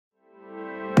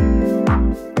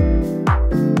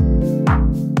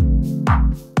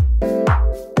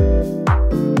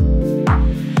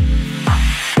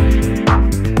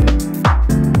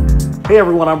Hey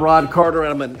everyone, I'm Rod Carter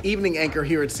and I'm an evening anchor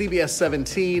here at CBS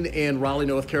 17 in Raleigh,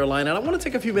 North Carolina. And I want to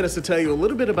take a few minutes to tell you a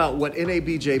little bit about what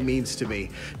NABJ means to me.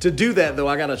 To do that though,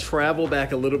 I got to travel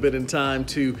back a little bit in time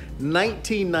to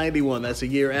 1991. That's a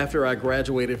year after I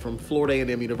graduated from Florida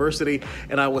A&M University,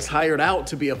 and I was hired out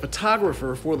to be a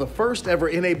photographer for the first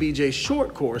ever NABJ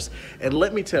short course. And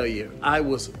let me tell you, I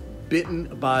was bitten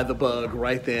by the bug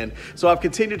right then. So I've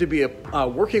continued to be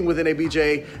working with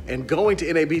NABJ and going to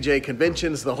NABJ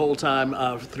conventions the whole time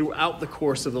throughout the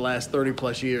course of the last 30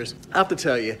 plus years. I have to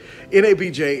tell you,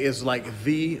 NABJ is like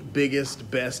the biggest,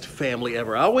 best family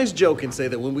ever. I always joke and say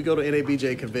that when we go to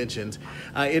NABJ conventions,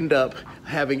 I end up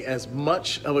having as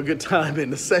much of a good time in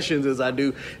the sessions as I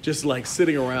do just like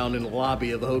sitting around in the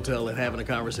lobby of the hotel and having a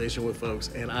conversation with folks.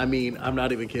 And I mean, I'm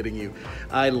not even kidding you.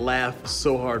 I laugh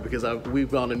so hard because we've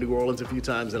gone to New Orleans a few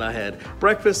times and I had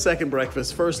breakfast, second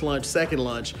breakfast, first lunch, second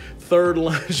lunch, third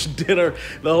lunch, dinner,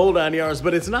 the whole 9 yards.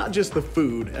 But it's not just the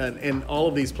food and all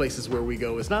of these places where we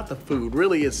go. It's not the food.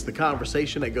 Really, it's the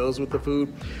conversation that goes with the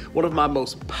food. One of my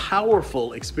most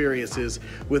powerful experiences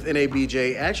with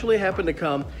NABJ actually happened to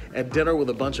come at dinner with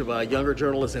a bunch of younger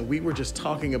journalists, and we were just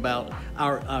talking about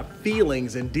our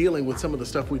feelings and dealing with some of the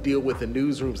stuff we deal with in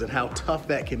newsrooms and how tough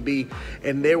that can be.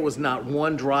 And there was not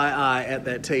one dry eye at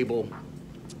that table.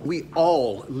 We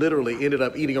all literally ended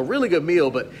up eating a really good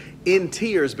meal, but in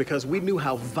tears because we knew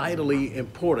how vitally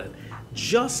important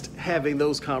just having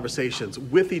those conversations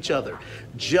with each other,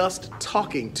 just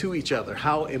talking to each other,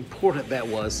 how important that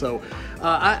was. So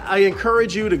I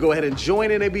encourage you to go ahead and join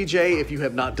NABJ if you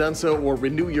have not done so, or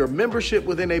renew your membership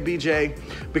with NABJ,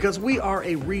 because we are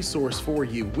a resource for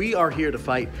you. We are here to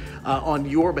fight on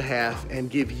your behalf and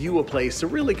give you a place to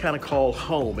really kind of call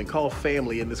home and call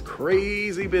family in this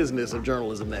crazy business of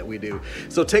journalism that we do.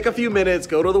 So take a few minutes,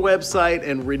 go to the website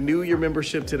and renew your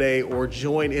membership today, or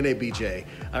join NABJ.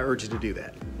 I urge you to do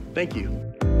that. Thank you.